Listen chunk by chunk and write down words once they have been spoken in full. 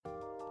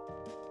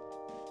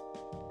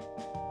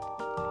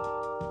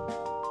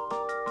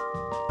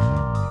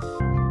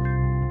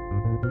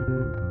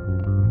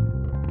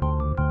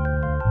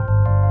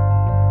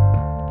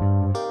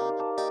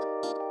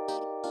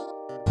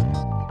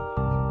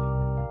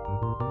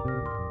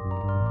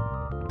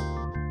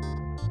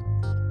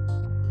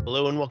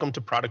Hello and welcome to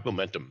Product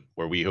Momentum,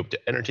 where we hope to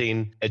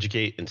entertain,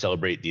 educate, and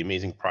celebrate the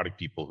amazing product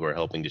people who are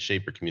helping to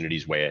shape our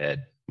community's way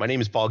ahead. My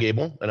name is Paul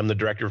Gable, and I'm the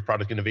Director of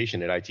Product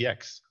Innovation at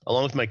ITX.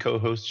 Along with my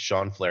co-host,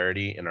 Sean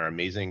Flaherty, and our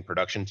amazing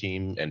production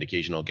team and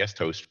occasional guest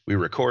host, we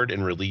record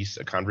and release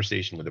a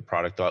conversation with a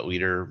product thought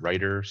leader,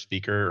 writer,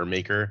 speaker, or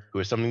maker who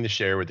has something to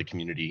share with the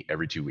community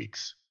every 2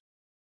 weeks.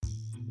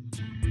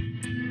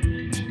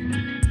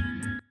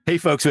 Hey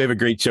folks, we have a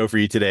great show for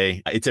you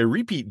today. It's a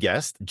repeat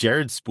guest,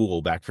 Jared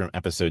Spool, back from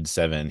episode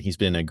 7. He's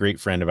been a great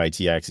friend of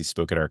ITX. He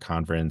spoke at our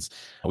conference.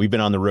 We've been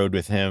on the road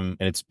with him,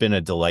 and it's been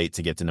a delight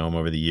to get to know him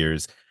over the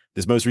years.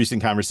 This most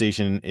recent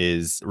conversation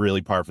is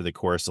really par for the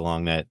course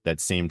along that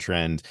same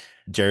trend.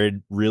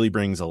 Jared really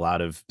brings a lot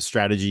of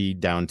strategy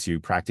down to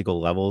practical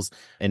levels.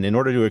 And in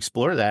order to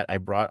explore that, I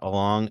brought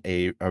along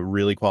a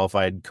really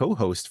qualified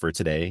co-host for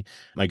today,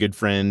 my good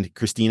friend,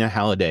 Christina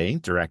Halliday,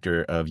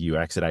 Director of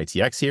UX at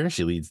ITX here.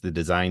 She leads the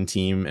design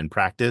team and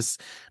practice.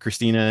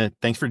 Christina,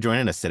 thanks for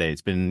joining us today.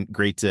 It's been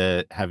great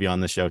to have you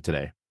on the show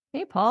today.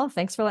 Hey, Paul.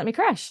 Thanks for letting me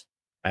crash.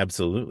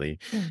 Absolutely.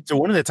 So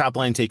one of the top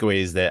line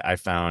takeaways that I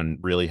found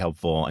really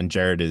helpful, and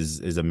Jared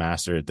is a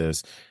master at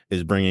this,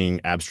 is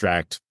bringing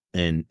abstract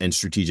and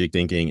strategic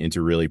thinking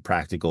into really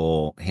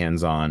practical,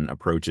 hands-on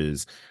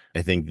approaches.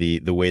 I think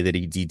the way that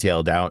he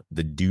detailed out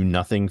the do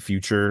nothing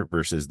future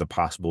versus the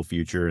possible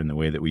future and the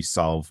way that we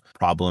solve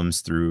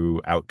problems through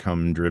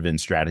outcome driven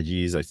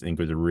strategies, I think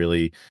was a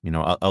really,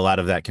 a lot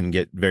of that can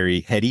get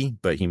very heady,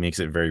 but he makes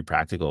it very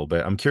practical.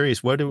 But I'm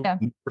curious, what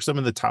were some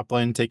of the top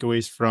line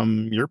takeaways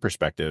from your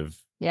perspective?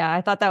 Yeah,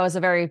 I thought that was a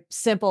very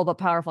simple but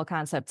powerful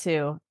concept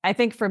too. I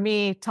think for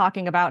me,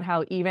 talking about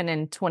how even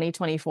in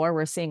 2024,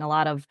 we're seeing a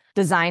lot of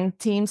design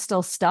teams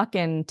still stuck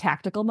in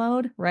tactical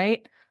mode,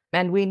 right?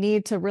 And we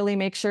need to really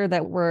make sure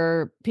that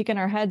we're peeking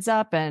our heads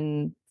up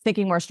and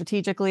thinking more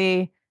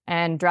strategically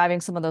and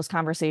driving some of those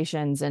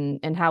conversations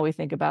and how we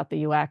think about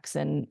the UX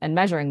and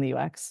measuring the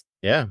UX.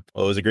 Yeah,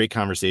 well, it was a great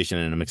conversation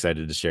and I'm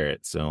excited to share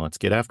it. So let's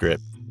get after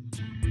it.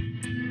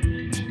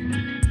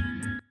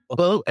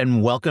 Hello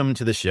and welcome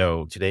to the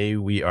show. Today,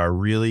 we are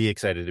really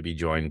excited to be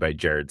joined by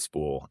Jared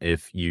Spool.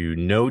 If you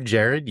know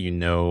Jared, you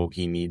know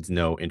he needs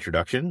no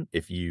introduction.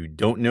 If you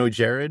don't know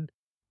Jared,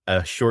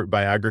 a short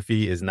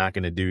biography is not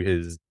going to do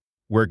his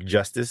work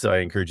justice, so I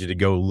encourage you to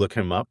go look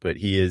him up. But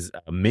he is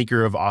a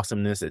maker of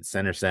awesomeness at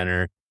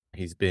Center.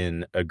 He's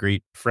been a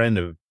great friend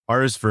of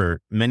ours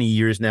for many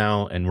years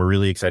now, and we're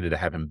really excited to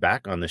have him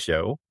back on the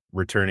show,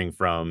 returning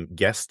from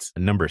guest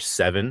number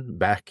 7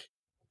 back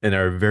in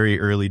our very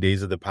early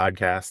days of the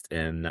podcast,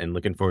 and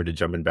looking forward to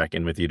jumping back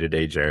in with you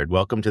today, Jared.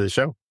 Welcome to the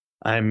show.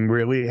 I'm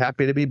really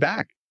happy to be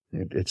back.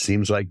 It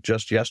seems like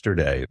just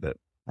yesterday that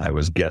I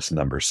was guest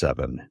number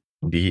 7.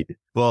 Indeed.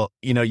 Well,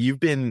 you've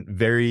been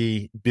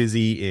very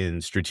busy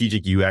in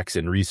strategic UX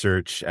and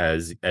research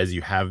as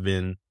you have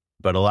been,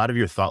 but a lot of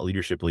your thought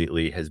leadership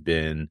lately has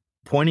been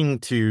pointing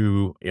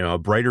to, a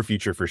brighter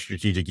future for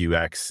strategic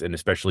UX and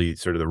especially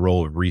sort of the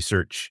role of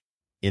research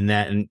in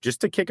that. And just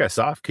to kick us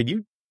off, could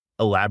you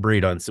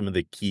elaborate on some of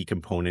the key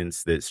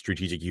components that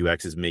strategic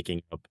UX is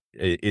making up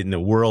in the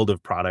world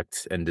of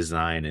product and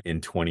design in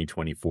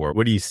 2024?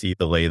 What do you see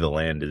the lay of the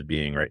land as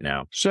being right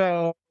now?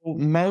 So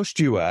most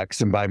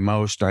UX, and by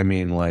most, I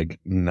mean like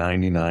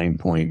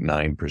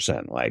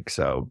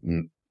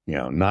 99.9%,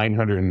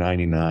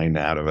 999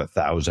 out of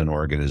 1,000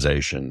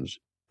 organizations.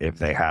 If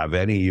they have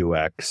any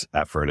UX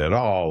effort at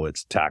all,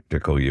 it's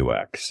tactical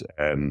UX.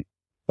 And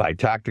by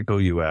tactical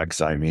UX,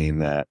 I mean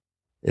that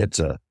it's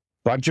a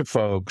bunch of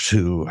folks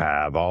who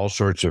have all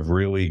sorts of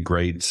really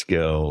great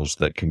skills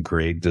that can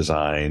create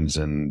designs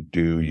and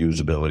do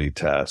usability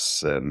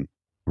tests and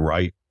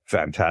write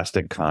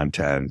fantastic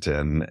content.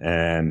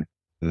 And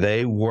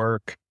they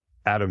work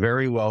at a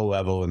very low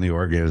level in the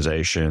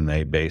organization.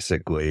 They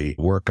basically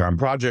work on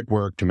project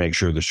work to make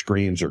sure the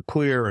screens are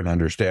clear and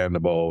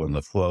understandable and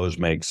the flows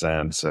make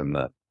sense and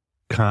the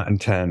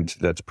content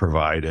that's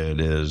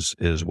provided is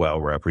well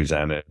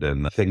represented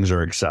and things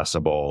are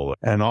accessible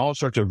and all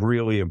sorts of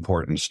really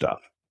important stuff.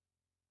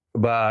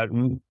 But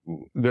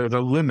there's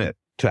a limit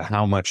to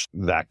how much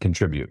that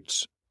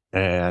contributes.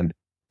 And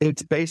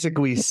it's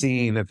basically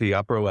seen at the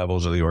upper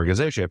levels of the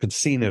organization. If it's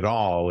seen at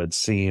all, it's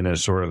seen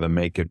as sort of the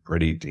make it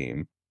pretty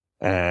team.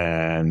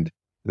 And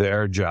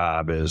their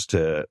job is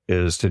to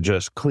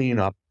just clean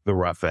up the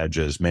rough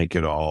edges, make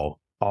it all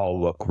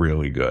look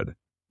really good.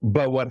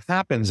 But what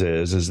happens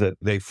is that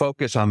they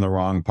focus on the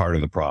wrong part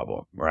of the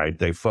problem, right?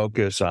 They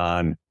focus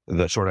on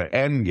the sort of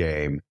end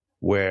game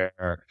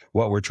where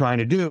what we're trying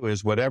to do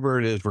is whatever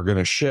it is we're going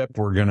to ship,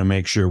 we're going to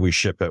make sure we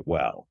ship it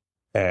well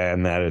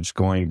and that it's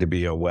going to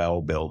be a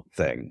well-built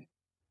thing.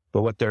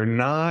 But what they're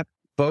not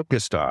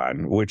focused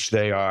on, which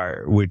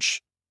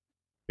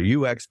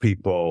UX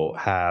people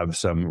have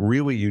some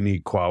really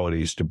unique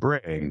qualities to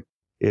bring,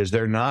 is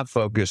they're not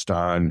focused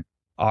on,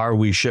 are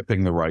we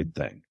shipping the right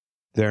thing?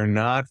 They're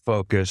not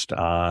focused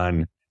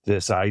on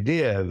this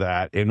idea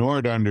that in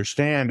order to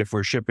understand if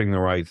we're shipping the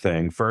right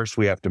thing, first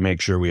we have to make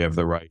sure we have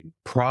the right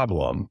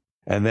problem,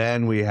 and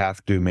then we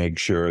have to make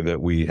sure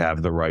that we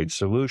have the right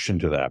solution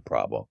to that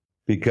problem.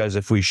 Because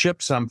if we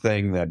ship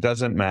something that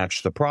doesn't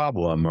match the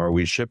problem, or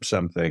we ship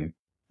something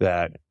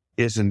that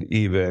isn't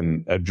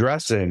even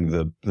addressing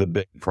the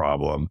big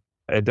problem,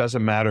 it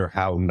doesn't matter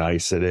how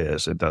nice it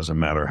is. It doesn't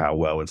matter how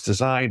well it's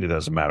designed. It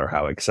doesn't matter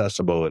how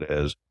accessible it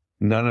is.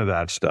 None of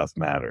that stuff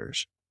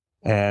matters.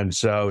 And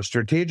so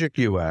strategic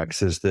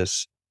UX is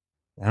this,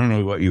 I don't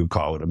know what you would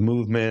call it, a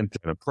movement,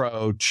 an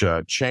approach,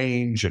 a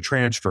change, a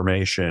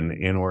transformation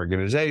in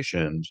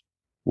organizations,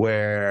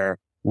 where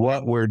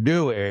what we're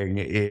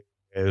doing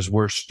is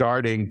we're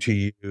starting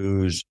to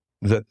use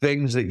the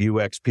things that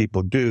UX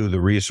people do,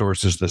 the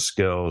resources, the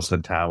skills, the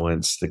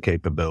talents, the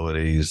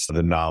capabilities,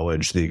 the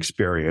knowledge, the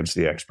experience,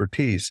 the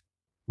expertise.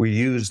 We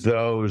use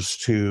those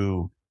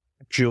to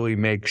actually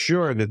make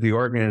sure that the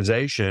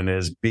organization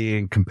is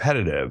being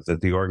competitive, that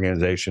the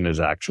organization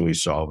is actually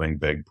solving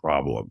big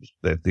problems,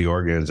 that the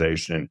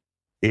organization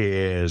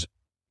is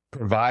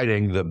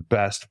providing the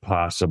best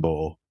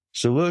possible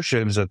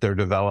solutions, that they're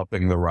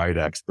developing the right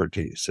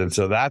expertise. And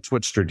so that's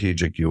what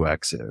strategic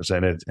UX is.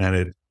 And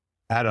it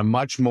at a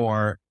much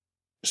more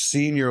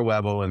senior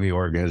level in the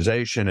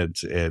organization,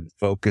 it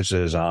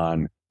focuses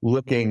on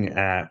looking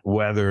at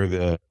whether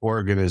the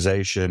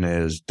organization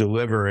is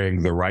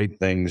delivering the right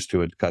things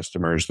to its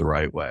customers the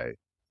right way.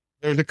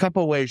 There's a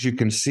couple ways you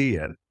can see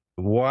it.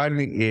 One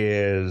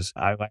is,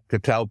 I like to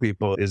tell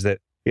people, is that,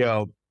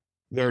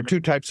 there are two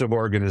types of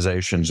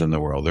organizations in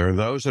the world. There are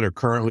those that are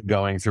currently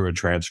going through a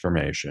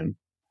transformation,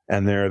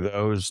 and there are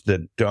those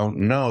that don't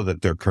know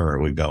that they're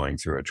currently going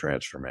through a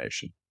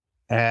transformation.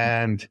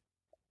 And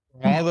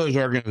all those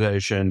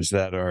organizations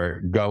that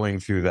are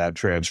going through that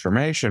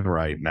transformation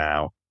right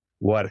now,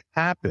 what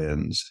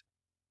happens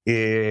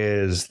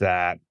is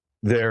that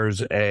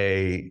there's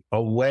a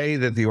way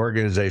that the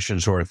organization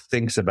sort of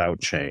thinks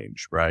about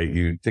change, right?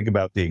 You think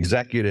about the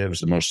executives,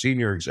 the most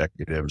senior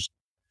executives,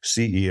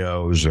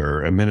 CEOs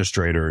or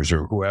administrators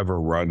or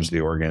whoever runs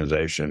the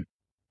organization.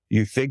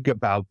 You think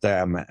about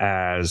them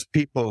as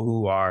people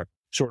who are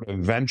sort of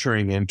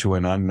venturing into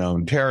an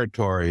unknown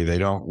territory. They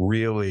don't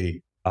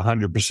really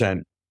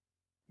 100%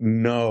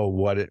 know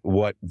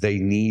what they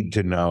need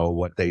to know,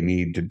 what they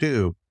need to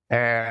do.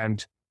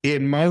 And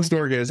in most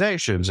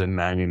organizations, in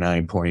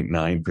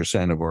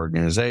 99.9% of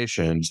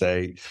organizations,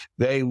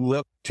 they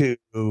look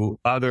to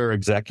other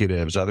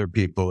executives, other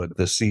people at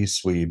the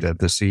C-suite, at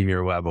the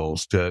senior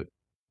levels to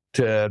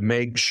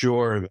make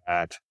sure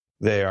that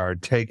they are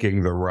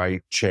taking the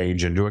right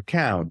change into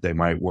account. They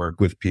might work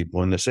with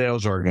people in the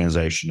sales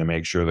organization to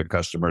make sure the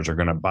customers are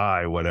going to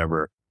buy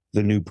whatever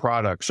the new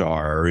products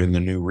are in the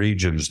new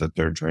regions that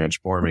they're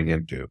transforming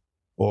into.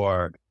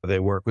 Or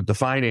they work with the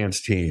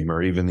finance team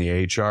or even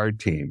the HR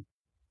team.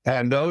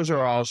 And those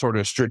are all sort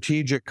of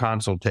strategic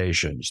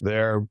consultations.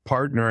 They're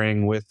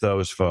partnering with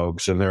those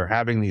folks and they're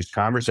having these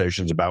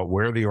conversations about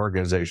where the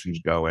organization's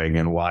going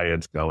and why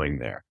it's going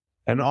there.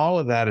 And all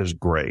of that is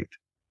great.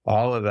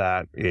 All of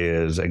that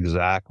is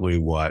exactly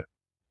what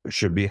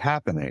should be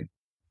happening.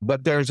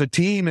 But there's a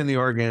team in the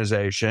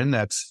organization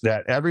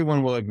that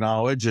everyone will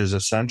acknowledge is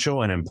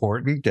essential and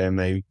important, and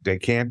they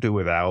can't do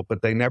without,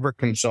 but they never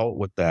consult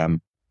with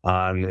them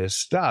on this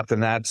stuff.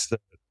 And that's the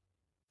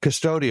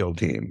custodial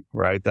team,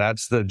 right?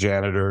 That's the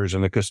janitors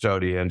and the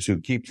custodians who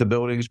keep the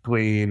buildings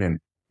clean and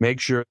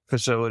make sure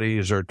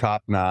facilities are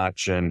top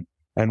notch and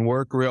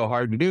work real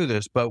hard to do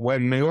this. But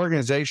when the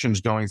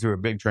organization's going through a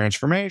big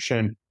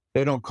transformation,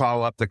 they don't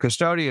call up the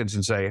custodians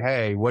and say,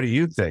 hey, what do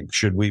you think?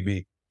 Should we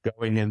be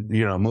going in,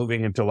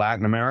 moving into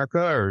Latin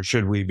America, or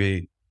should we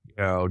be,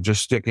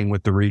 just sticking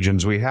with the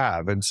regions we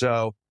have? And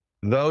so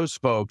those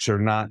folks are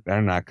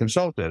not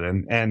consulted.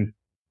 And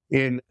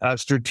in a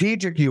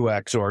strategic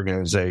UX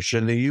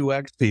organization, the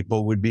UX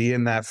people would be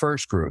in that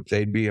first group.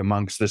 They'd be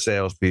amongst the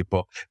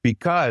salespeople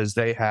because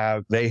they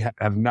have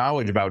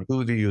knowledge about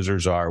who the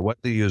users are, what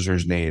the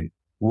users need,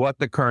 what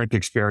the current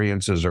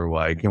experiences are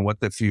like, and what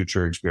the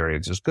future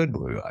experiences could be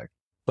like.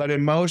 But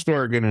in most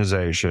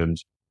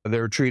organizations,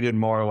 they're treated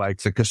more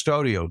like the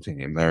custodial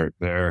team.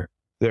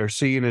 They're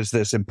seen as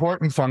this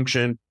important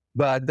function,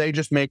 but they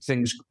just make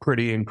things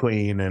pretty and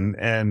clean,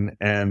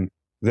 and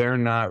they're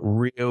not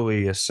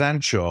really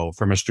essential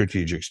from a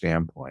strategic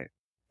standpoint.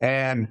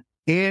 And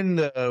in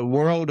the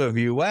world of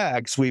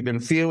UX, we've been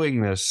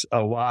feeling this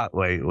a lot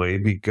lately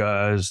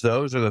because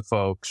those are the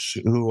folks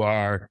who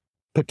are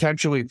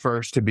potentially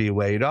first to be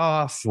laid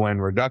off when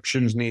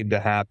reductions need to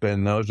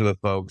happen. Those are the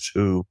folks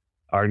who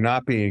are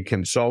not being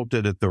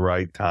consulted at the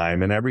right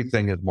time, and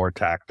everything is more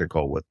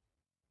tactical with.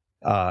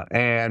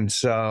 And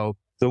so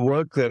the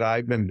work that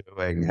I've been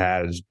doing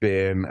has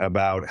been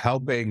about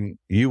helping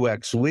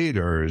UX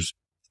leaders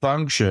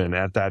function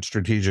at that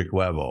strategic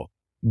level,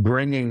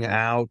 bringing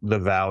out the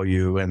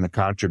value and the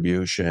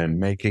contribution,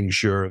 making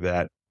sure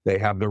that they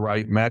have the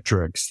right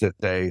metrics, that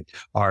they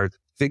are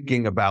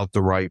thinking about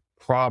the right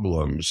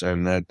problems,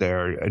 and that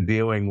they're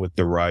dealing with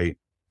the right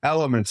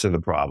elements of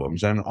the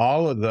problems. And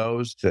all of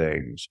those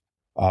things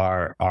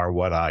are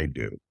what I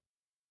do.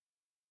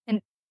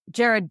 And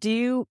Jared, do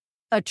you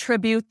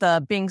attribute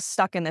the being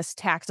stuck in this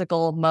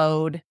tactical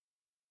mode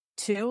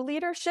to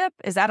leadership?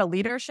 Is that a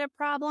leadership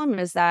problem?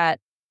 Is that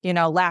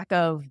lack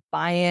of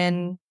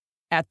buy-in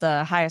at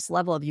the highest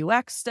level of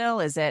UX still?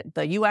 Is it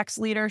the UX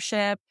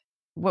leadership?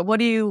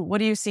 What are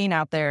you seeing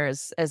out there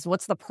as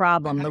what's the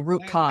problem, the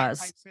root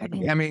cause?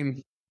 I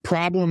mean,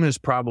 problem is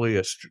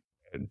probably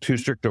too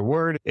strict a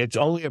word. It's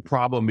only a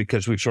problem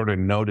because we've sort of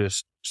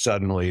noticed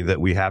suddenly that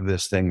we have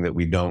this thing that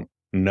we don't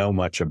know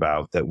much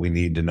about that we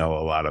need to know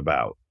a lot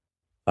about.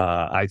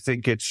 I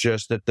think it's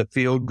just that the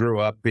field grew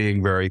up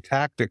being very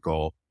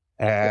tactical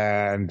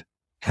and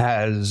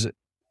has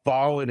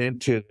fallen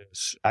into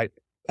this. I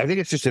think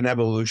it's just an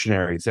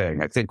evolutionary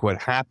thing. I think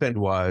what happened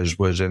was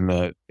in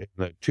the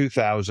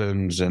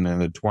 2000s and in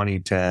the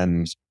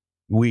 2010s,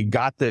 we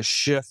got this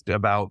shift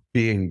about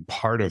being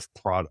part of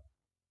product,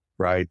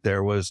 right?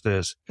 There was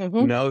this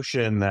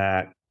notion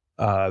that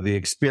the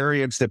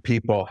experience that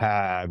people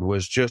had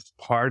was just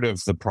part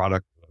of the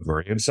product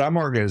delivery. In some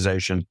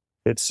organizations,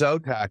 it's so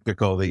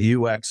tactical that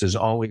UX is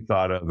only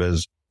thought of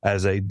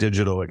as a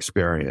digital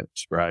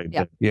experience, right?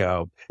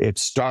 Yeah. It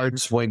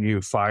starts when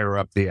you fire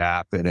up the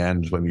app, it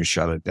ends when you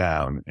shut it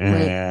down.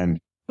 And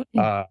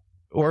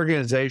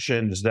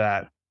organizations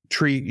that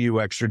treat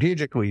UX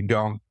strategically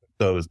don't put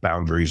those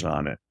boundaries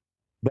on it.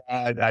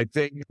 But I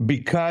think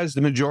because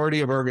the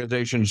majority of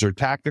organizations are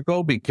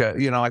tactical,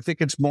 because, I think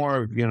it's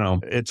more,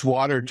 it's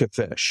water to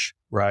fish,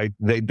 right?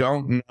 They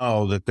don't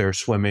know that they're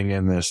swimming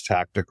in this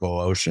tactical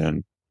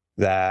ocean,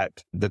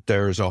 that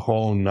there's a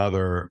whole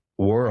nother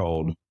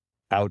world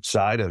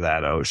outside of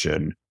that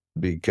ocean,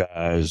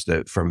 because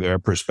that from their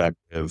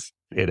perspective,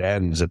 it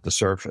ends at the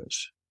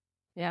surface.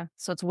 Yeah.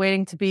 So it's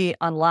waiting to be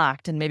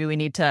unlocked, and maybe we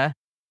need to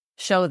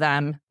show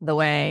them the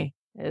way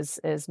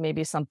is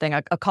maybe something,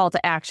 a call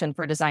to action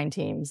for design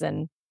teams.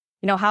 And,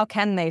 how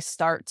can they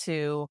start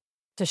to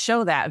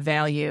show that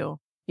value?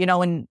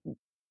 And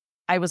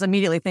I was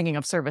immediately thinking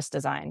of service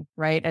design,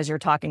 right? As you're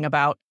talking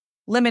about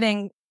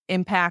limiting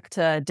impact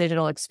to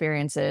digital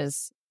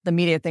experiences, the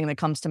immediate thing that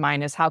comes to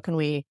mind is how can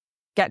we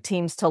get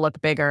teams to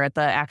look bigger at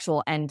the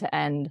actual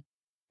end-to-end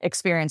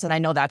experience? And I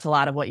know that's a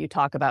lot of what you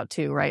talk about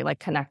too, right? Like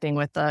connecting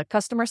with the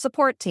customer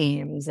support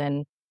teams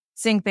and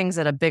seeing things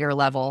at a bigger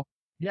level.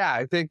 Yeah,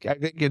 I think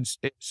it's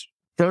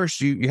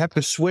first you have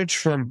to switch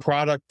from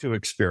product to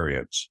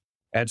experience.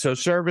 And so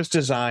service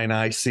design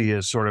I see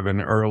as sort of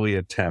an early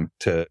attempt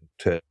to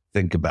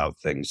think about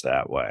things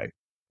that way.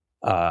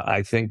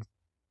 I think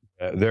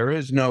there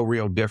is no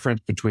real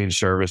difference between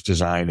service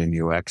design and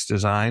UX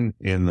design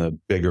in the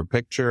bigger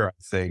picture.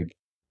 I think,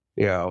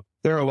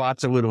 there are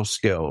lots of little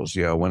skills.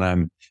 When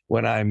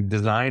I'm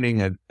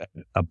designing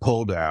a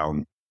pull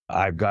down,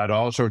 I've got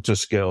all sorts of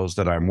skills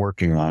that I'm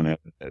working on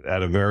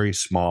at a very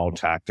small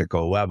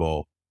tactical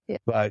level. Yeah.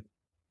 But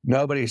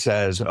nobody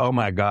says, "Oh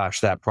my gosh,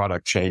 that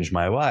product changed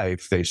my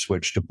life." They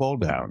switch to pull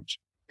downs.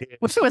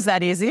 Wish it was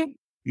that easy.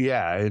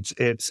 Yeah,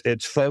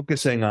 it's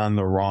focusing on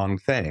the wrong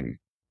thing.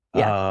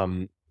 Yeah.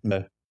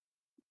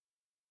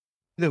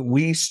 That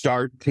we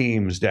start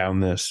teams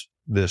down this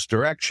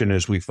direction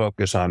as we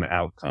focus on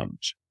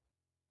outcomes.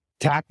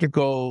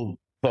 Tactical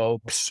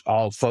folks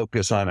all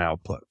focus on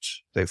outputs.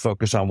 They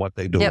focus on what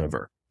they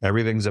deliver. Yep.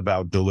 Everything's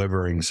about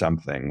delivering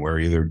something. We're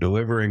either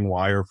delivering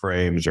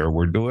wireframes, or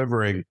we're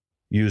delivering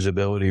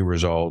usability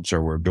results,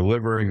 or we're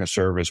delivering a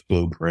service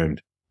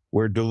blueprint.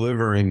 We're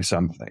delivering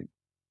something.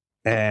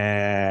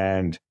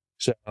 And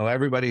so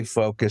everybody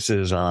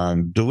focuses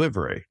on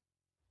delivery.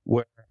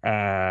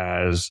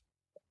 Whereas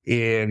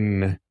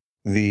in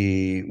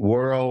the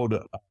world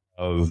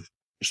of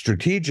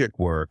strategic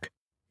work,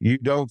 you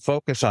don't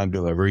focus on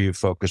delivery, you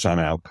focus on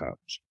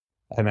outcomes.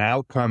 An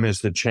outcome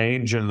is the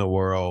change in the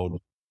world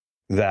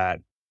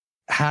that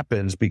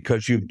happens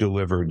because you've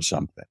delivered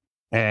something,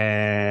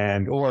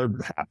 or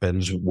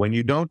happens when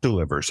you don't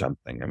deliver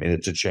something. I mean,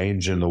 it's a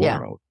change in the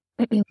world.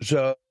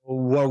 So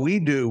what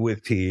we do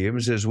with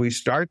teams is we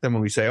start them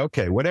and we say,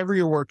 okay, whatever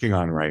you're working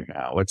on right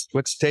now,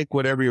 let's take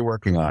whatever you're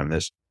working on,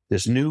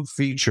 this new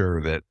feature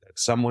that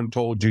someone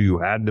told you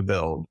had to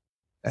build,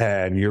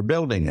 and you're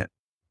building it.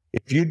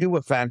 If you do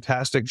a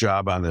fantastic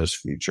job on this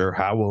feature,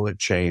 how will it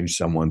change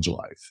someone's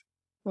life?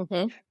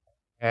 Mm-hmm.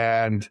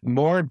 And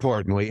more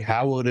importantly,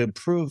 how will it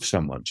improve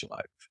someone's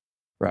life?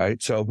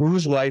 Right? So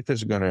whose life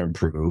is going to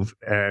improve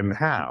and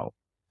how?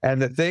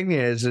 And the thing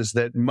is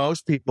that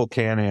most people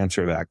can't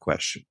answer that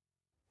question.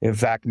 In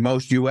fact,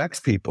 most UX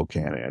people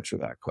can't answer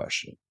that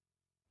question.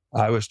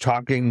 I was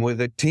talking with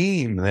a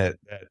team that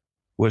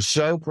was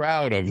so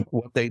proud of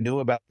what they knew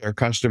about their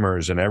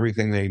customers and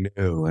everything they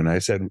knew. And I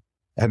said,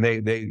 and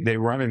they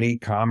run an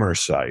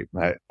e-commerce site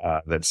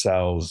that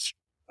sells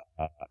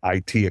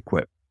IT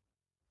equipment.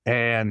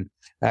 And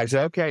I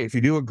said, okay, if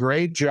you do a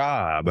great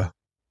job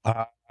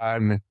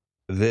on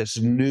this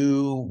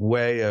new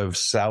way of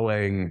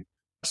selling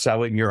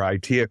your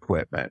IT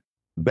equipment,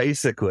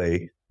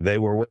 basically they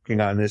were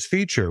working on this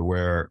feature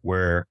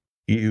where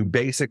you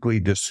basically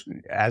just,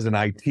 as an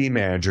IT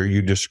manager,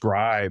 you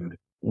described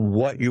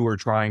what you were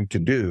trying to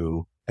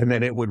do, and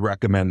then it would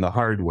recommend the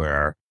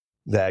hardware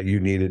that you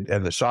needed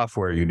and the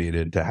software you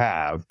needed to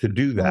have to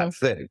do that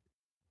thing.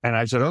 And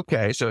I said,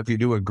 okay, so if you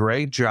do a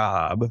great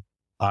job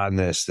on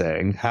this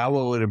thing, how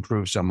will it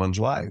improve someone's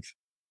life?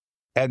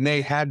 And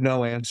they had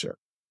no answer.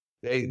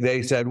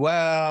 They said,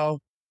 well,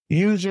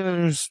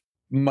 users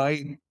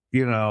might,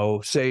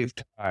 save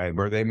time,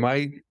 or they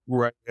might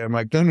write. I'm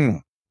like,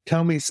 no.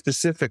 Tell me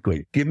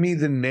specifically. Give me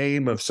the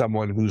name of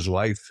someone whose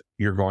life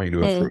you're going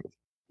to improve.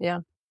 Yeah.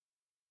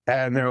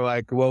 And they're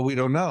like, well, we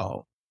don't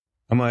know.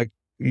 I'm like,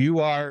 you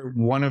are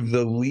one of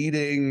the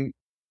leading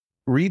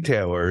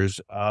retailers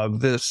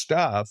of this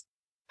stuff.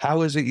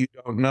 How is it you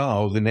don't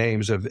know the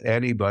names of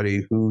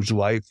anybody whose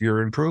life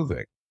you're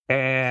improving?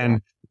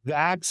 And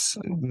that's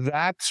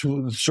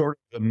sort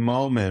of the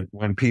moment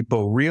when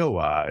people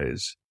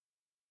realize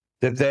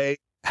that they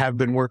have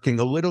been working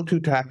a little too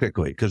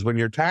tactically. Because when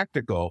you're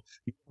tactical,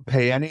 you don't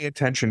pay any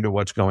attention to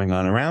what's going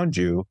on around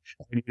you,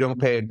 and you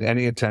don't pay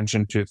any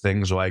attention to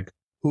things like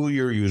who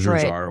your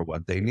users are or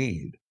what they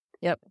need.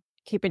 Yep.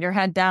 Keeping your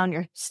head down,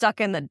 you're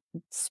stuck in the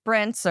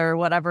sprints or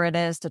whatever it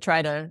is to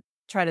try to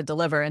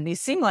deliver. And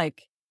these seem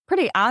like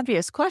pretty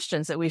obvious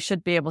questions that we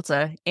should be able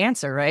to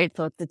answer, right?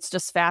 So it's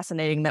just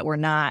fascinating that we're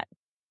not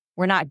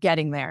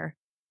getting there,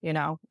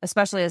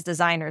 especially as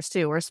designers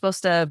too. We're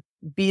supposed to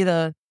be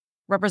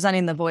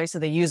representing the voice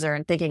of the user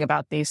and thinking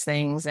about these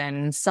things,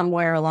 and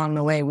somewhere along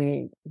the way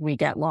we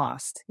get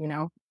lost,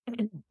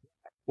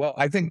 Well,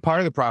 I think part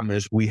of the problem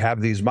is we have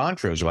these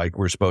mantras like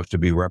we're supposed to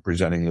be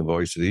representing the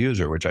voice of the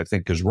user, which I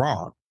think is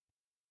wrong.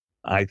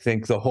 I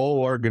think the whole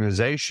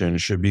organization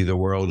should be the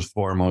world's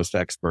foremost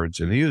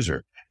experts in the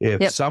user.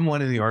 If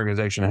someone in the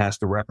organization has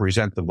to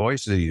represent the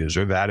voice of the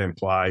user, that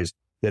implies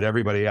that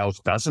everybody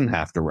else doesn't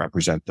have to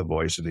represent the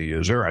voice of the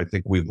user. I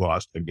think we've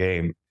lost the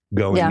game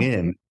going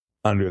in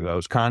under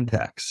those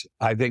contexts.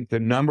 I think the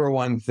number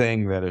one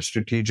thing that a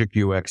strategic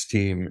UX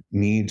team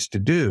needs to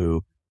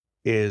do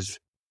is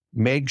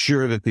make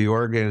sure that the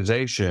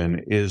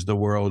organization is the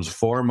world's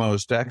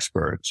foremost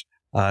experts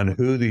on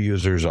who the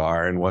users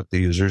are and what the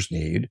users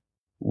need,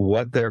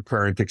 what their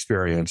current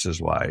experience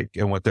is like,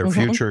 and what their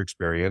future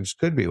experience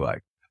could be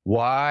like.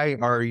 Why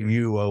are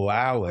you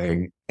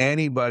allowing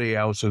anybody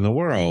else in the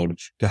world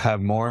to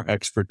have more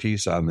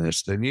expertise on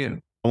this than you?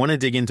 I want to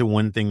dig into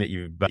one thing that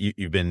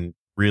you've been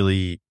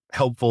really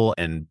helpful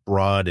and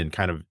broad and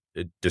kind of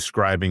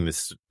describing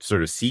this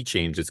sort of sea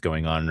change that's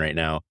going on right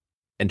now,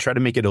 and try to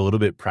make it a little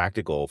bit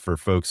practical for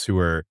folks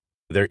who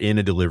they're in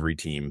a delivery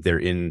team, they're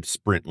in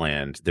sprint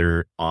land,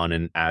 they're on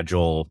an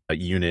agile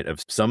unit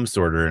of some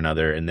sort or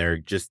another, and they're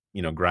just,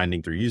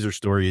 grinding through user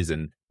stories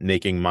and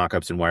making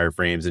mockups and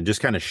wireframes and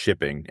just kind of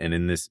shipping and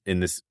in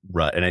this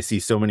rut. And I see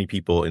so many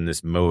people in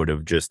this mode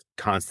of just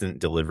constant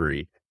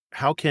delivery.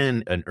 How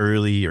can an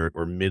early or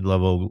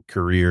mid-level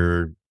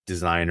career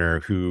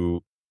designer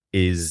who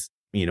is,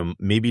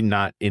 maybe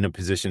not in a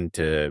position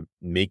to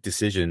make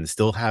decisions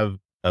still have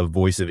a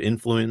voice of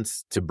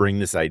influence to bring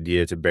this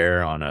idea to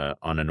bear on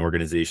an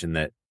organization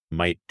that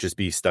might just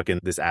be stuck in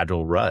this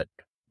agile rut?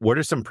 What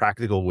are some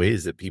practical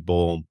ways that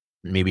people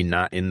maybe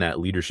not in that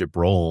leadership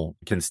role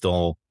can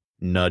still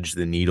nudge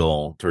the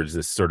needle towards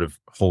this sort of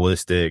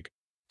holistic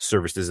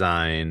service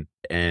design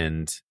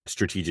and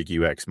strategic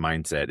UX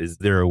mindset? Is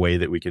there a way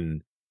that we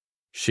can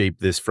shape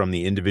this from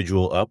the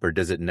individual up, or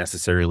does it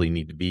necessarily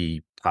need to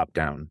be top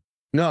down?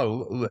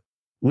 No,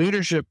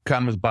 leadership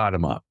comes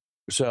bottom up.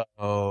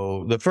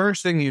 So the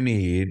first thing you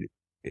need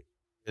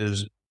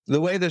is,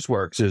 the way this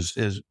works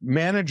is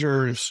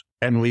managers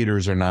and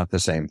leaders are not the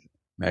same thing.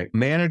 Right?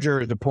 Manager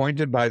is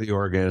appointed by the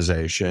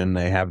organization.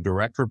 They have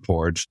direct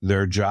reports.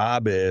 Their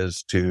job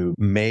is to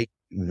make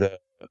the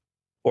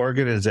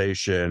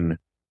organization,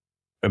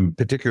 and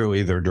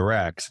particularly their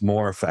directs,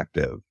 more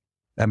effective.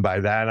 And by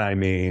that, I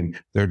mean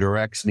their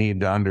directs need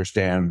to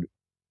understand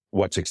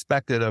what's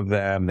expected of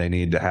them. They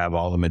need to have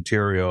all the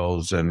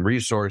materials and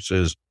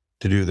resources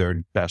to do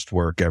their best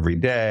work every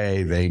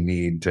day. They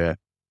need to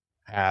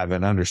have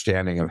an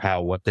understanding of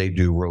how what they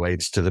do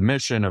relates to the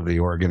mission of the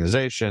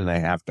organization. They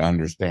have to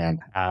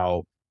understand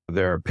how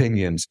their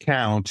opinions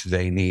count.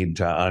 They need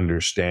to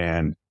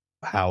understand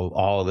how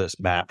all of this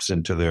maps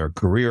into their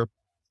career,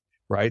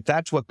 right?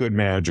 That's what good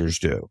managers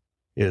do,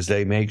 is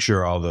they make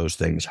sure all those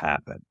things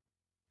happen.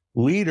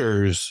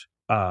 Leaders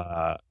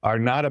are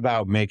not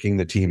about making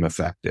the team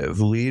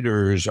effective.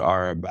 Leaders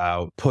are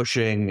about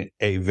pushing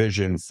a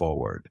vision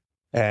forward.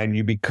 And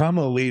you become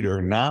a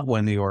leader not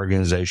when the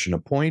organization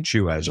appoints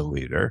you as a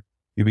leader.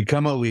 You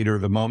become a leader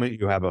the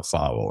moment you have a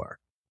follower.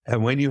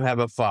 And when you have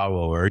a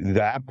follower,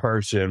 that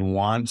person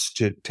wants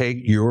to take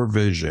your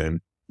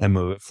vision and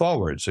move it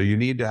forward. So you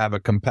need to have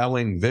a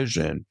compelling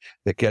vision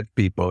that gets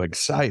people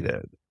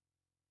excited.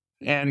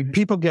 And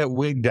people get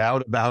wigged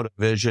out about a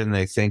vision.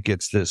 They think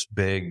it's this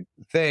big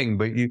thing,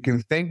 but you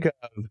can think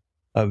of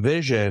a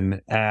vision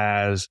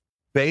as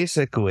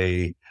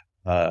basically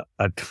a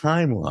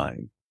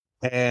timeline.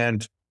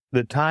 And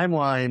the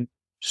timeline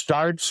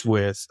starts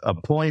with a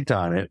point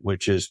on it,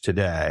 which is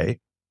today,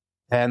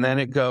 and then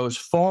it goes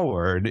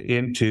forward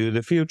into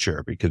the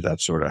future, because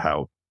that's sort of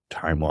how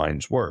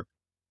timelines work.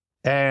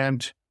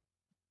 And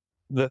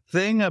the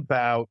thing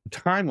about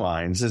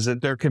timelines is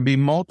that there can be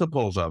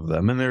multiples of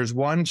them, and there's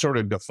one sort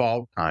of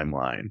default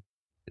timeline,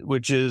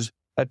 which is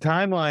a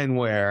timeline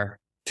where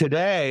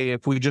today,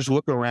 if we just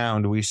look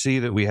around, we see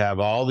that we have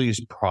all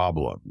these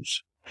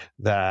problems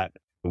that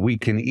we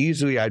can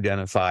easily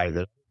identify,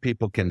 that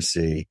people can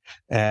see.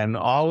 And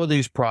all of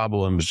these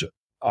problems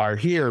are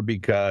here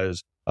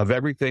because of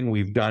everything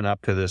we've done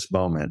up to this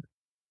moment.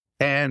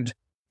 And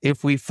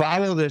if we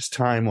follow this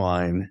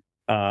timeline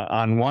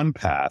on one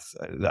path,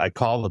 I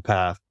call the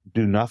path,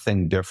 do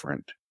nothing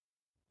different,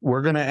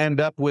 we're going to end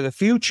up with a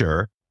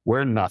future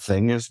where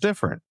nothing is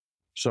different.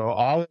 So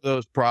all of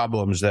those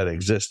problems that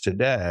exist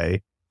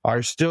today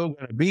are still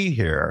going to be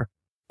here.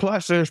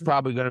 Plus, there's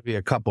probably going to be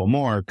a couple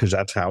more because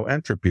that's how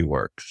entropy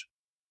works.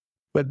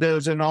 But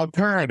there's an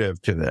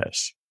alternative to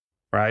this,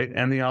 right?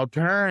 And the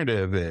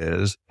alternative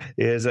is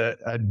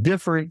a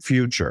different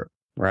future,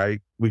 right?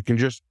 We can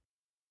just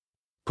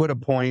put a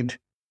point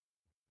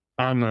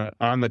on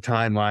the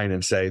timeline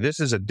and say, this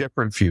is a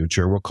different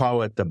future. We'll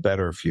call it the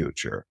better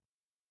future.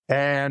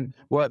 And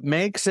what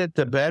makes it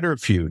the better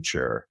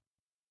future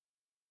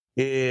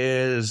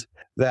is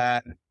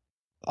that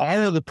all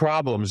of the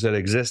problems that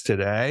exist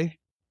today,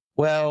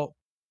 well,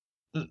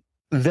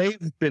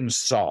 they've been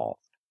solved.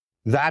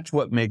 That's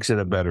what makes it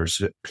a better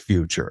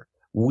future.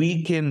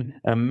 We can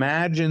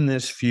imagine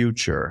this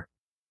future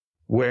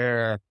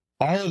where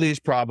all of these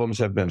problems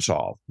have been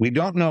solved. We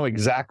don't know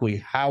exactly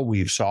how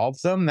we've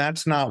solved them.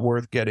 That's not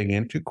worth getting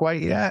into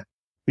quite yet,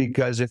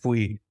 because if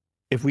we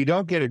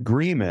don't get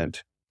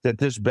agreement that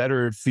this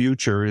better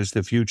future is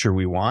the future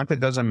we want,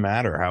 it doesn't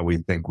matter how we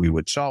think we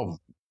would solve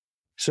it.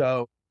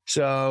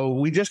 So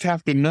we just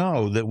have to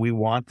know that we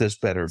want this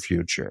better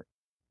future.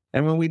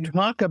 And when we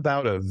talk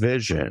about a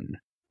vision,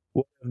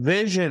 what a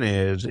vision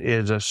is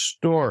a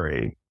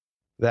story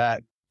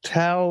that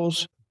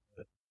tells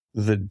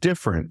the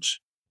difference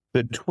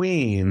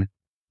between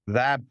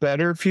that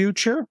better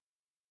future,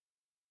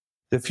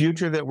 the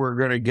future that we're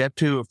going to get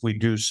to if we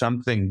do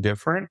something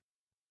different,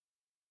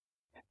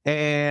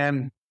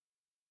 and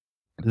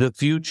the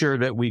future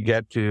that we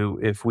get to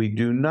if we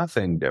do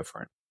nothing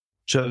different.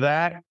 So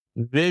that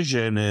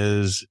vision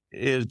is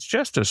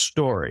just a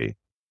story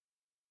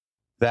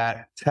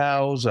that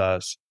tells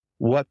us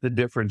what the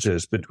difference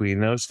is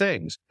between those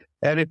things.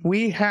 And if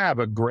we have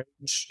a great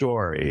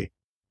story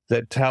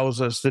that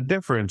tells us the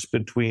difference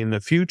between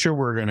the future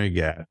we're going to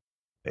get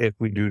if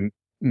we do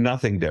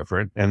nothing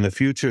different and the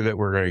future that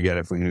we're going to get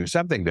if we do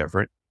something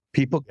different,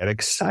 people get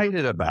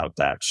excited about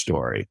that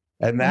story.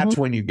 And that's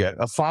when you get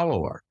a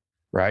follower,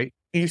 right?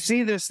 You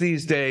see this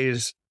these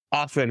days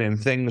often in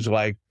things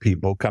like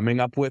people coming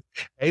up with,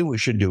 hey, we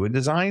should do a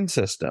design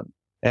system.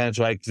 And it's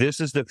like, this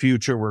is the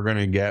future we're going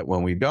to get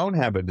when we don't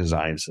have a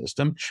design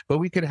system, but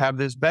we could have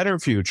this better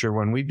future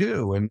when we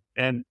do.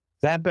 And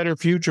that better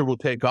future will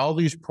take all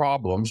these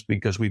problems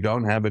because we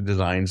don't have a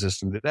design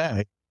system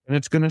today, and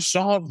it's going to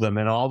solve them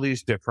in all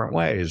these different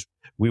ways.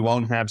 We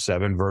won't have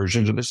 7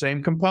 versions of the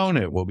same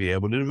component. We'll be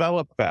able to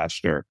develop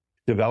faster.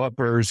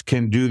 Developers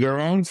can do their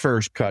own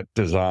first cut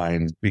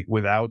designs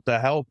without the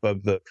help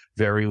of the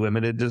very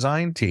limited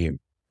design team.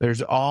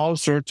 There's all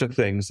sorts of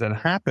things that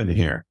happen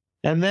here.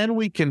 And then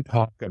we can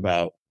talk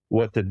about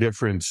what the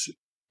difference,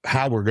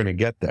 how we're going to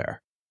get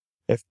there.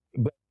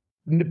 But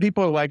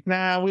people are like,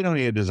 nah, we don't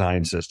need a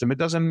design system. It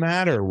doesn't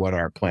matter what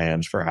our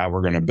plans for how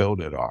we're going to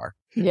build it are.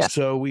 Yeah.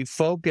 So we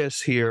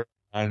focus here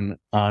on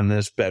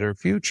this better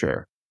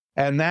future.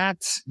 And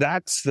that's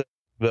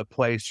the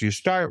place you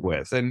start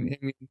with.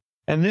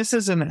 And this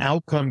is an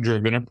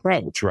outcome-driven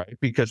approach, right?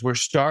 Because we're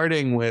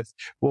starting with,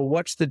 well,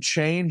 what's the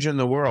change in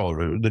the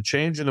world? The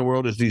change in the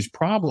world is these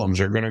problems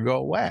are going to go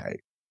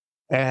away.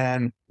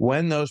 And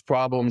when those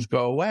problems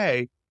go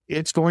away,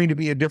 it's going to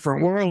be a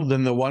different world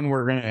than the one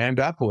we're going to end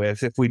up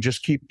with if we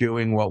just keep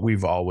doing what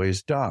we've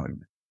always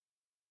done.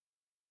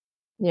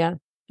 Yeah.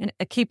 And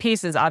a key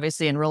piece is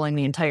obviously enrolling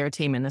the entire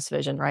team in this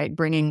vision, right?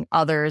 Bringing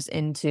others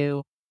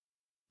into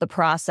the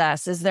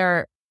process.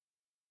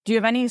 Do you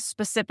have any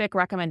specific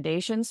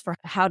recommendations for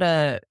how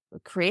to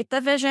create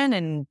the vision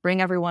and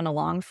bring everyone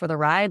along for the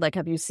ride? Like,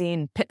 have you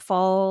seen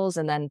pitfalls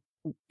and then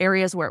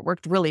areas where it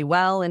worked really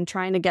well in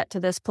trying to get to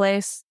this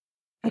place?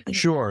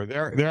 Sure.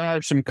 There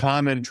are some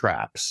common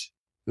traps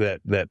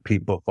that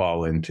people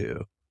fall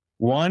into.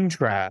 One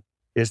trap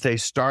is they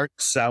start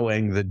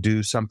selling the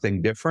do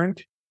something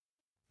different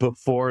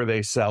before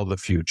they sell the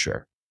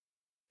future.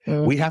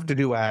 We have to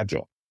do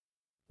agile.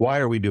 Why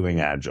are we doing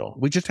agile?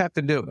 We just have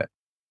to do it.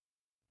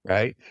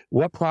 Right?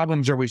 What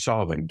problems are we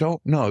solving?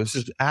 Don't know.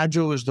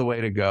 Agile is the way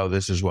to go.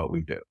 This is what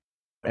we do.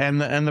 And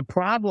the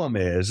problem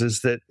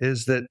is that,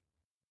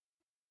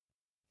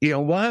 you know,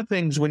 one of the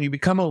things when you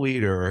become a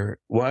leader,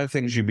 one of the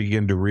things you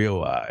begin to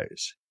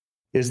realize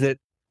is that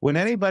when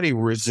anybody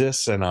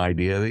resists an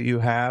idea that you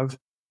have,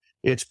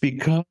 it's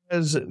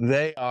because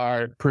they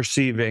are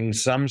perceiving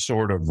some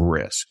sort of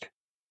risk.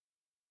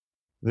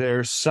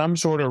 There's some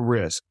sort of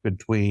risk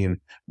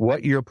between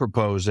what you're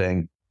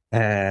proposing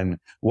and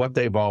what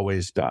they've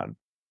always done.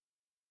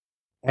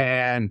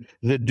 And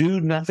the do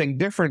nothing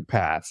different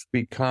path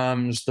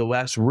becomes the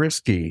less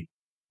risky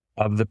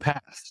of the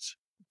paths.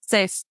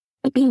 Safe.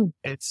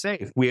 It's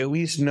safe. We at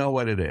least know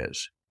what it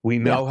is. We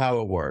know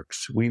how it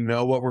works. We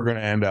know what we're going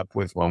to end up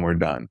with when we're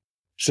done.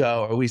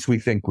 So at least we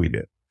think we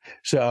do.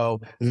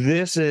 So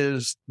this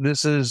is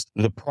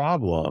the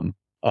problem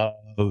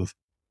of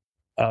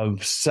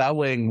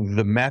selling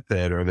the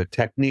method or the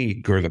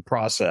technique or the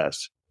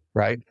process,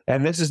 right?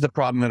 And this is the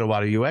problem that a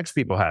lot of UX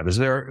people have is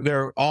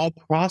they're all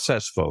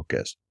process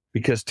focused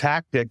because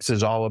tactics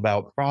is all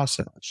about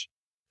process.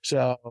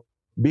 So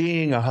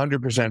being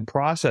 100%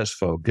 process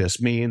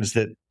focused means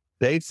that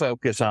they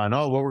focus on,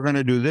 well, we're going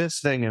to do this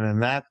thing and then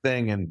that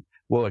thing, and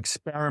we'll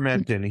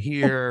experiment in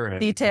here. And,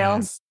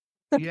 Details,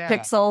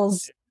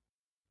 pixels.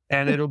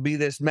 And it'll be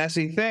this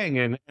messy thing.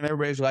 And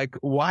everybody's like,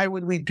 why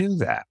would we do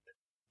that?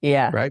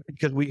 Yeah. Right?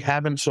 Because we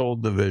haven't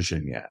sold the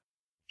vision yet.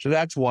 So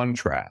that's one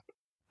trap.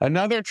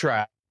 Another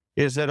trap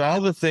is that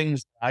all the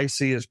things I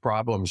see as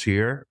problems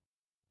here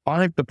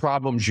aren't the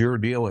problems you're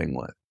dealing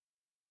with.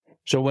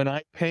 So when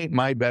I paint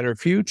my better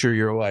future,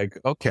 you're like,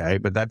 okay,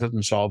 but that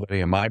doesn't solve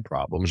any of my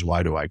problems.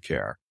 Why do I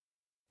care?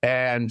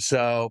 And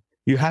so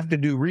you have to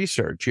do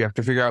research. You have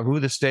to figure out who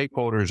the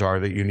stakeholders are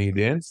that you need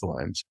to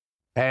influence.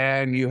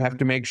 And you have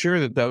to make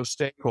sure that those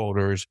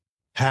stakeholders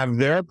have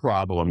their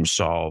problems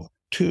solved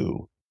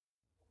too.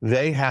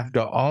 They have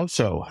to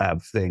also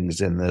have things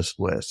in this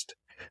list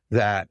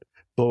that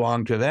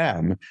belong to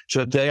them so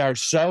that they are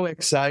so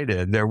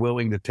excited, they're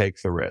willing to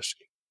take the risk.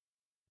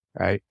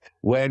 Right?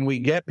 When we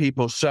get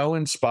people so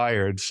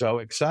inspired, so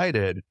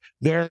excited,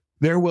 they're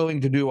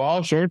willing to do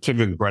all sorts of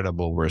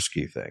incredible,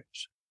 risky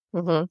things.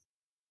 Mm-hmm.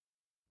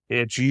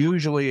 It's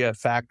usually a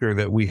factor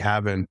that we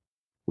haven't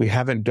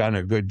done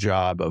a good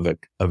job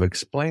of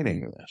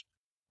explaining this.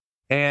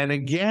 And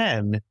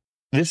again,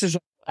 this is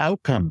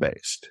outcome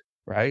based,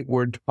 right?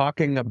 We're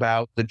talking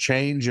about the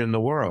change in the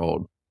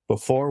world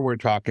before we're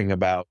talking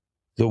about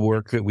the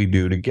work that we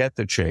do to get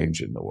the change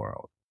in the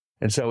world.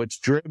 And so it's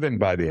driven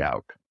by the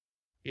outcome.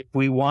 If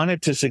we want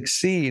it to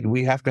succeed,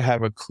 we have to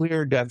have a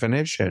clear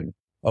definition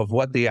of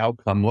what the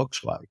outcome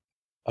looks like,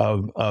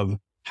 of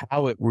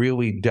how it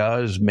really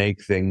does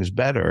make things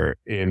better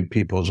in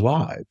people's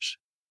lives.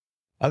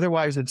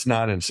 Otherwise, it's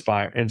not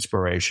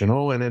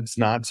inspirational, and it's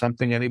not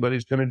something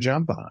anybody's going to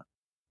jump on.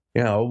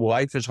 You know,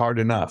 life is hard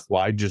enough.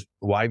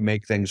 Why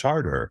make things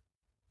harder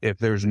if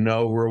there's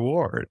no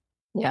reward?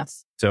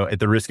 Yes. So at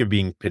the risk of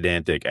being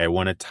pedantic, I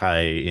want to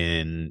tie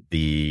in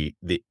the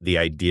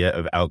idea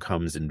of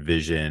outcomes and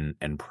vision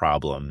and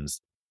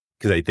problems,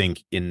 because I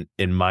think in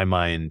my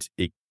mind,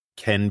 it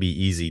can be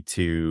easy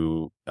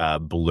to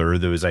blur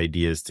those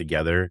ideas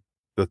together.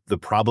 The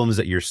problems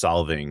that you're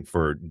solving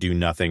for do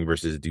nothing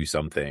versus do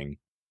something,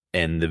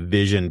 and the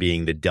vision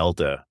being the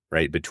delta,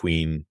 right,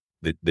 between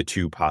the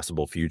two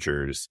possible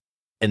futures,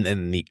 and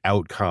then the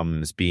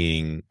outcomes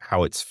being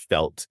how it's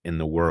felt in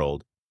the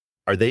world.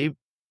 Are they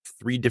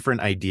three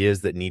different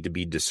ideas that need to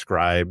be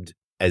described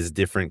as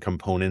different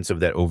components of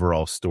that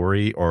overall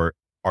story, or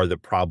are the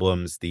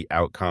problems, the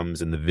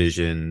outcomes, and the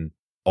vision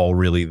all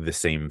really the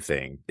same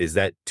thing? Is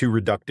that too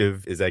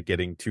reductive? Is that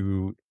getting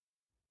too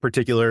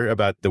particular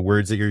about the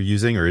words that you're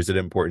using, or is it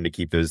important to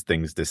keep those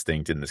things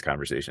distinct in this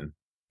conversation?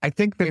 I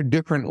think they're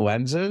different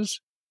lenses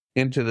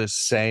into the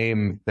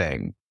same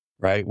thing,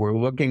 right? We're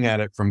looking at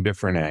it from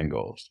different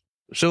angles.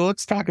 So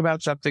let's talk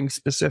about something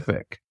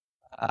specific.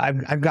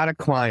 I've got a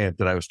client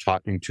that I was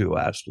talking to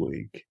last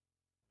week.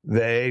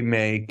 They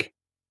make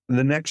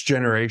the next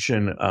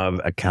generation of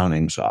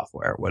accounting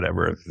software,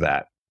 whatever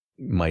that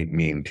might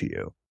mean to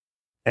you.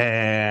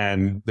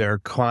 And their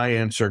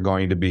clients are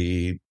going to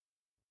be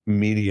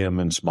medium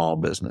and small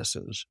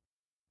businesses.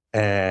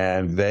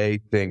 And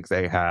they think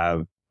they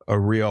have a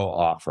real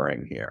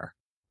offering here.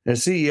 The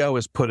CEO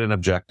has put an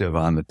objective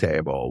on the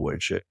table,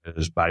 which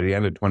is by the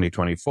end of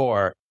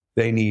 2024,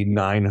 they need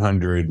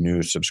 900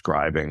 new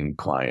subscribing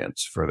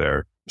clients for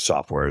their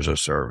software as a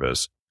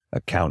service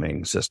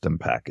accounting system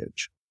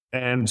package.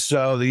 And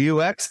so the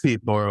UX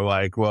people are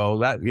like, well,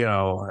 that, you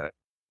know,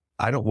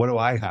 what do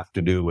I have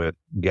to do with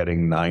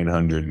getting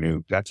 900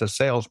 new? That's a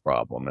sales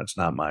problem. That's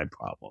not my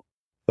problem.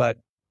 But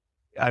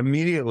I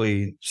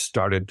immediately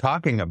started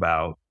talking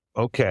about,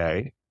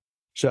 okay,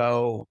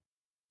 so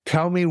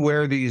tell me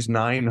where these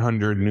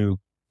 900 new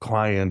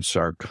clients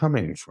are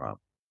coming from,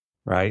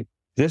 right?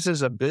 This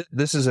is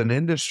an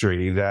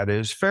industry that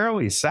is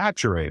fairly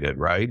saturated,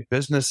 right?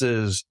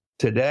 Businesses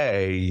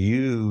today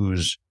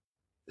use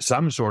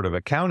some sort of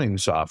accounting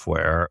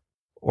software,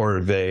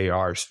 or they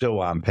are still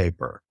on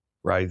paper,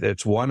 right?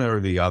 It's one or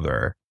the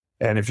other.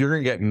 And if you're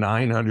going to get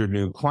 900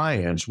 new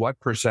clients, what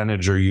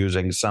percentage are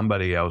using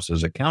somebody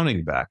else's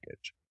accounting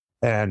package?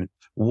 And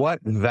what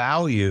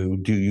value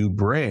do you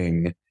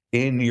bring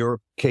in your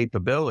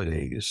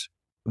capabilities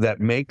that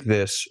make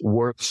this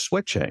worth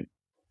switching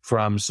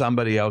from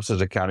somebody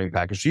else's accounting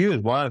package to use?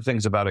 One of the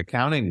things about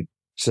accounting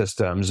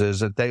systems is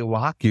that they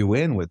lock you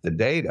in with the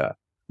data,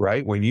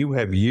 right? When you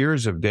have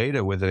years of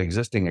data with an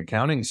existing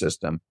accounting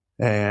system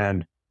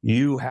and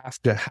you have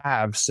to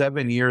have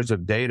 7 years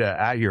of data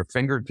at your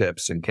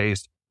fingertips in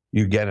case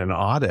you get an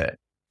audit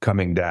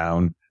coming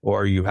down,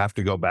 or you have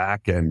to go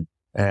back and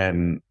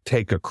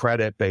take a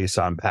credit based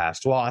on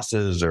past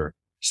losses or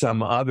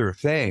some other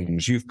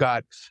things. You've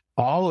got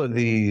all of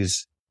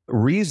these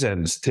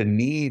reasons to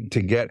need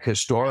to get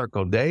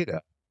historical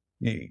data.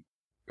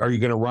 Are you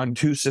going to run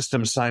two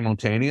systems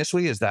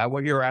simultaneously? Is that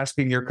what you're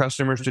asking your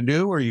customers to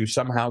do? Or are you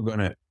somehow going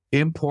to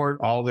import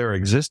all their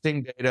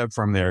existing data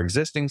from their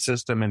existing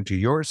system into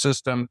your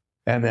system?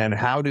 And then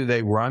how do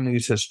they run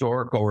these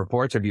historical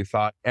reports? Have you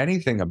thought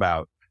anything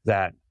about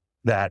that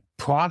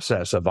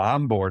process of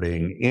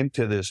onboarding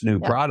into this new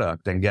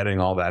product and getting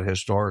all that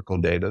historical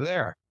data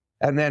there?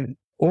 And then,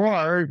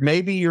 or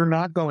maybe you're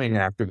not going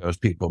after those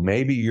people.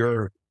 Maybe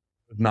your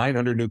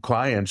 900 new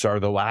clients are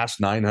the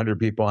last 900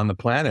 people on the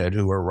planet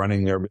who are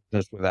running their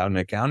business without an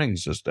accounting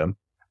system.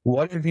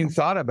 What have you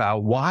thought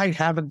about? Why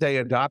haven't they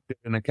adopted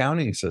an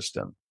accounting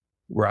system,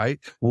 right?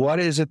 What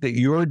is it that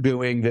you're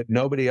doing that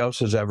nobody else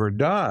has ever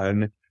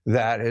done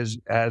that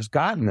has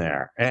gotten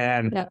there?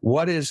 And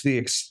what is the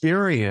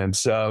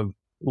experience of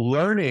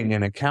learning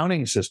an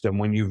accounting system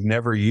when you've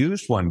never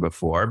used one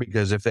before?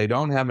 Because if they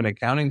don't have an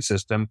accounting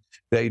system,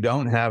 they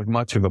don't have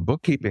much of a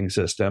bookkeeping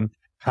system.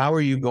 How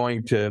are you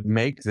going to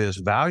make this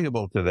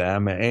valuable to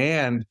them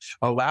and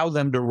allow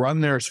them to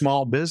run their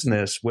small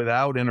business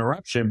without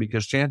interruption?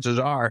 Because chances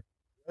are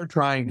they're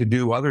trying to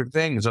do other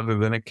things other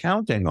than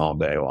accounting all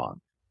day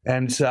long.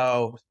 And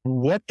so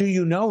what do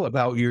you know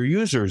about your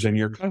users and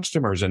your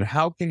customers? And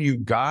how can you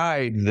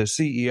guide the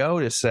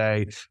CEO to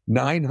say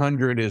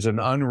 900 is an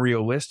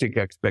unrealistic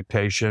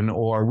expectation,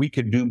 or we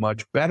could do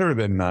much better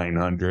than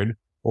 900,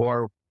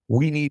 or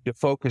we need to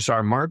focus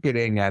our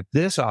marketing at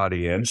this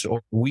audience,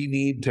 or we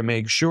need to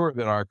make sure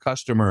that our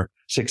customer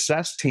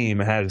success team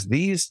has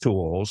these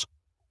tools.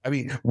 I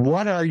mean,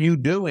 what are you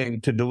doing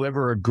to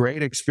deliver a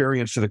great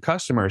experience to the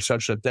customer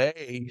such that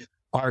they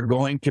are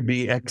going to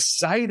be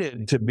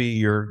excited to be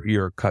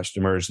your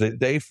customers, that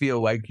they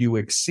feel like you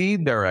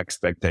exceed their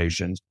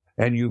expectations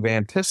and you've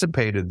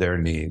anticipated their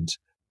needs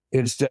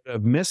instead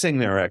of missing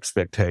their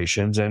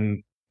expectations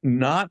and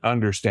not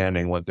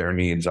understanding what their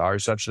needs are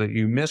such that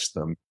you miss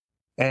them?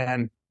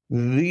 And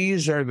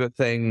these are the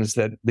things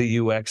that the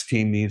UX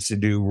team needs to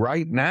do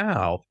right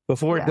now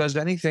before it does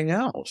anything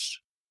else.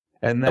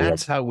 And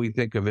that's how we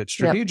think of it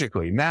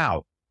strategically.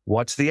 Now,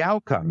 what's the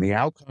outcome? The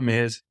outcome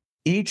is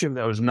each of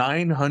those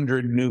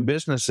 900 new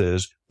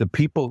businesses, the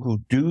people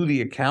who do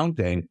the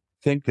accounting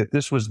think that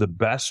this was the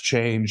best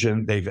change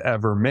they've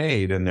ever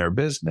made in their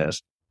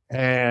business.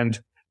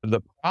 And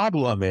the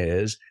problem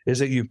is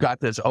that you've got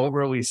this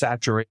overly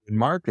saturated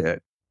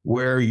market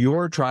where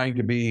you're trying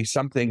to be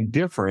something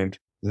different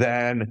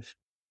than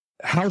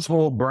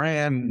household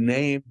brand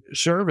name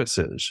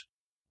services.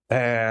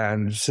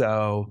 And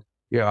so,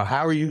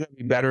 how are you going to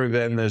be better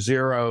than the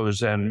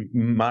Zeros and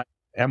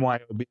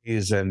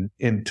MYOBs and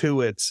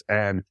Intuits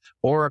and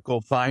Oracle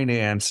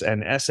Finance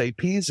and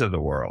SAPs of the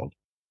world?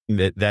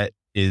 That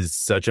is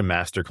such a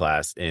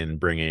masterclass in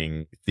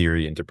bringing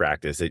theory into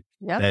practice. It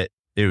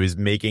was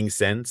making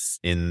sense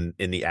in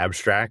the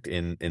abstract,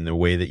 in the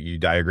way that you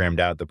diagrammed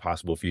out the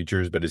possible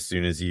futures. But as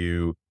soon as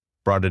you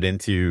brought it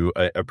into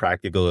a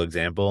practical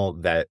example,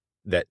 that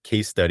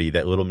case study,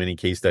 that little mini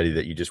case study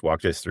that you just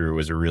walked us through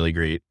was a really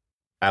great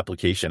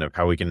application of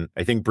how we can,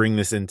 I think, bring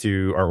this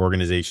into our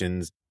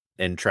organizations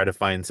and try to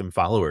find some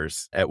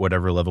followers at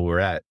whatever level we're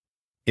at.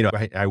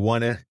 I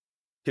want to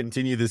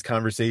continue this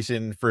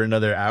conversation for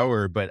another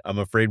hour, but I'm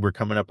afraid we're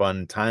coming up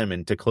on time.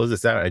 And to close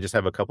this out, I just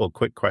have a couple of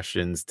quick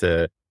questions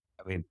to.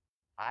 I mean,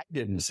 I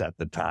didn't set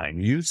the time.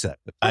 You set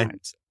the time.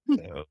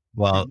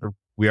 Well,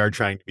 we are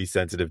trying to be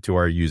sensitive to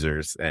our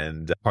users.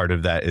 And part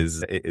of that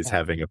is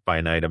having a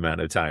finite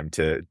amount of time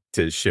to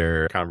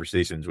share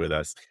conversations with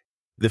us.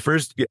 The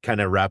first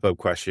kind of wrap up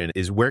question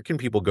is, where can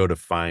people go to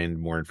find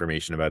more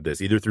information about this,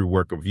 either through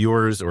work of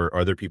yours or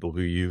other people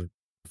who you've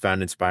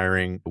found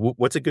inspiring?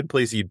 What's a good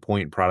place you'd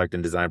point product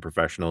and design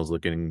professionals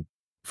looking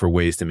for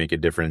ways to make a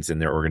difference in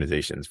their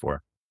organizations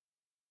for?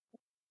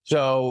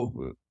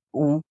 So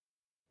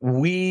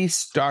we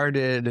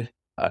started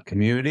a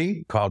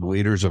community called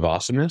Leaders of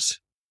Awesomeness,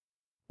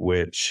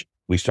 which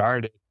we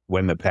started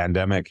when the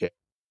pandemic hit,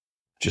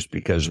 just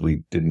because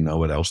we didn't know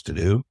what else to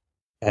do.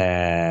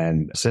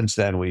 And since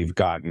then, we've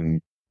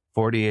gotten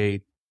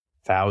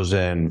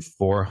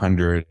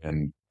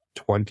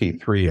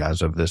 48,423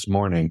 as of this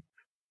morning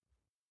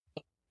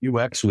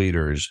UX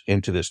leaders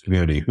into this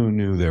community. Who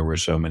knew there were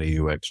so many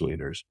UX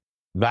leaders?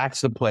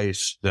 That's the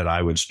place that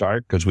I would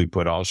start, because we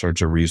put all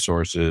sorts of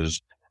resources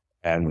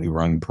and we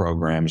run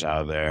programs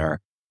out of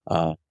there.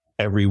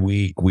 Every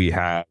week we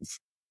have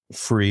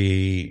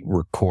free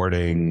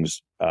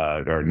recordings,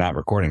 or not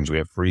recordings. We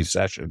have free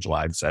sessions,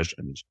 live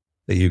sessions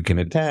that you can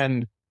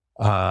attend.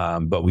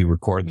 But we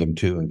record them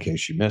too, in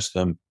case you miss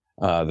them,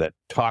 that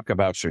talk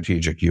about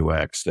strategic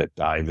UX, that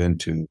dive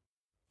into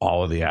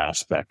all of the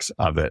aspects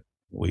of it.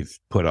 We've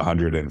put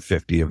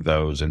 150 of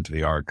those into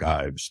the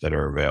archives that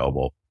are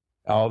available.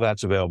 All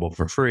that's available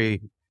for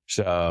free.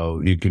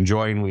 So you can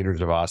join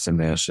Leaders of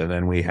Awesomeness. And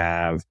then we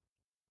have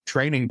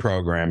training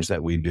programs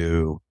that we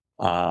do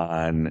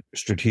on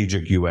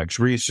strategic UX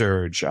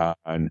research,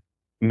 on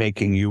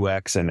making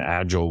UX and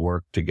Agile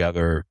work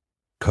together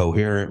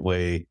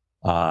coherently,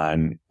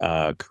 on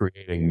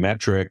creating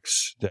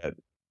metrics that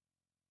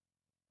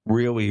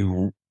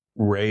really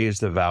raise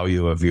the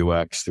value of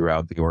UX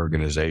throughout the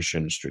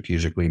organization,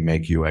 strategically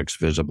make UX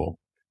visible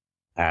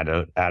at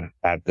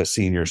the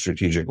senior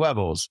strategic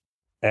levels.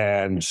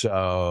 And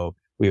so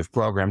we have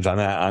programs on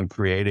that, on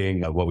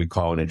creating what we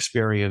call an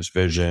experience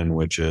vision,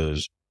 which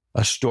is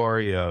a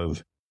story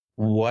of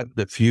what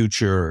the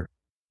future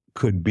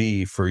could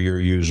be for your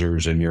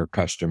users and your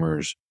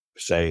customers,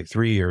 say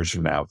 3 years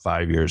from now,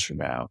 5 years from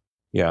now.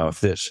 If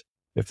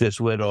this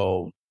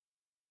little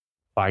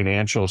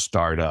financial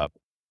startup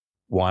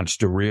wants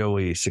to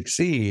really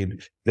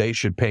succeed, they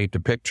should paint a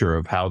picture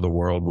of how the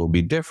world will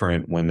be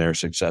different when they're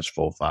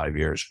successful 5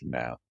 years from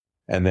now.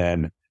 And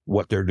then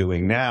what they're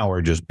doing now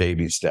are just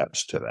baby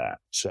steps to that.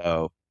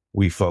 So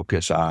we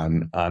focus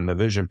on the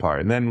vision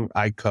part. And then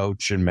I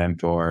coach and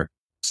mentor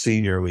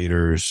senior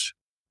leaders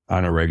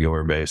on a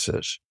regular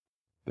basis.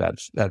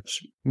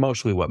 That's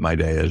mostly what my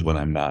day is when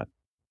I'm not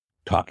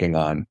talking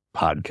on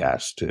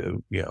podcasts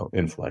to,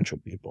 influential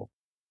people.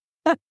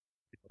 I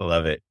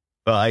love it.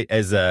 Well,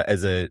 as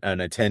an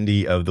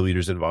attendee of the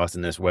Leaders of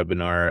Awesomeness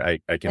webinar,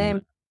 I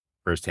can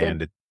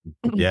firsthand.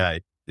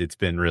 It's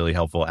been really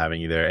helpful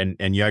having you there.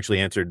 And you actually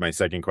answered my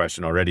second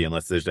question already,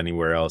 unless there's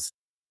anywhere else.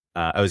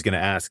 I was going to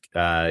ask,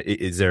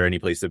 is there any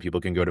place that people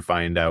can go to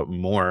find out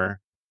more?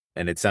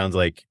 And it sounds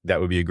like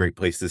that would be a great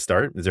place to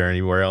start. Is there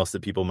anywhere else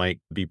that people might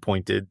be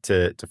pointed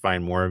to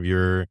find more of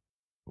your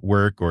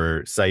work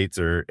or sites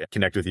or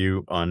connect with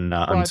you on?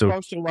 I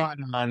post a lot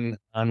on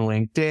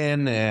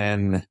LinkedIn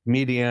and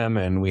Medium,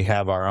 and we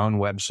have our own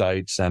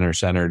website,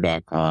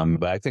 centercenter.com.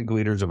 But I think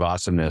Leaders of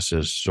Awesomeness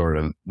is sort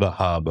of the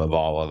hub of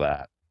all of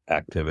that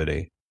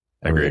activity.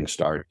 Everything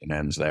starts and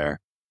ends there.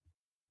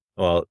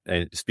 Well,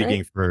 and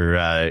speaking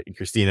for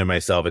Christina and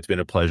myself, it's been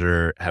a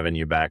pleasure having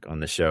you back on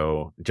the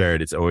show.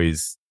 Jared, it's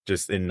always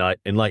just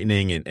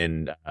enlightening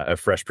and a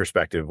fresh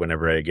perspective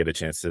whenever I get a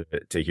chance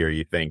to hear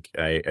you think.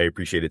 I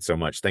appreciate it so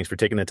much. Thanks for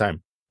taking the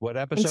time. What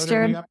episode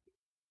are we up?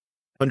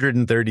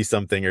 130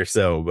 something or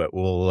so, but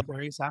we'll...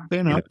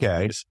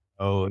 Okay.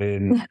 So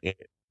in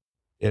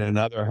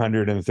another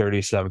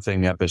 130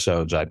 something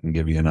episodes, I can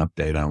give you an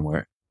update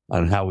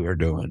on how we are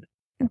doing.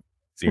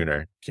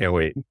 Sooner. Can't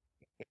wait.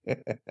 All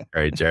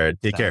right,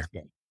 Jared. Take care.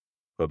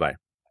 Bye-bye.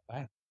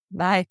 Bye.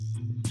 Bye.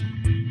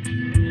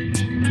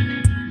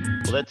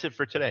 Well, that's it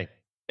for today.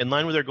 In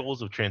line with our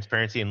goals of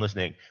transparency and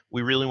listening,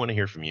 we really want to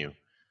hear from you.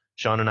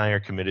 Sean and I are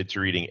committed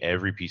to reading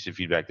every piece of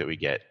feedback that we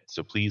get,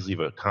 so please leave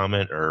a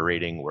comment or a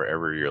rating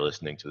wherever you're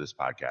listening to this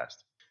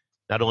podcast.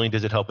 Not only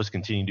does it help us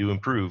continue to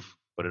improve,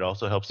 but it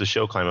also helps the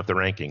show climb up the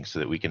rankings so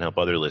that we can help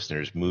other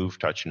listeners move,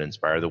 touch, and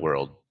inspire the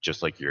world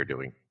just like you're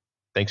doing.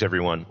 Thanks,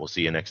 everyone. We'll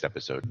see you next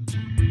episode.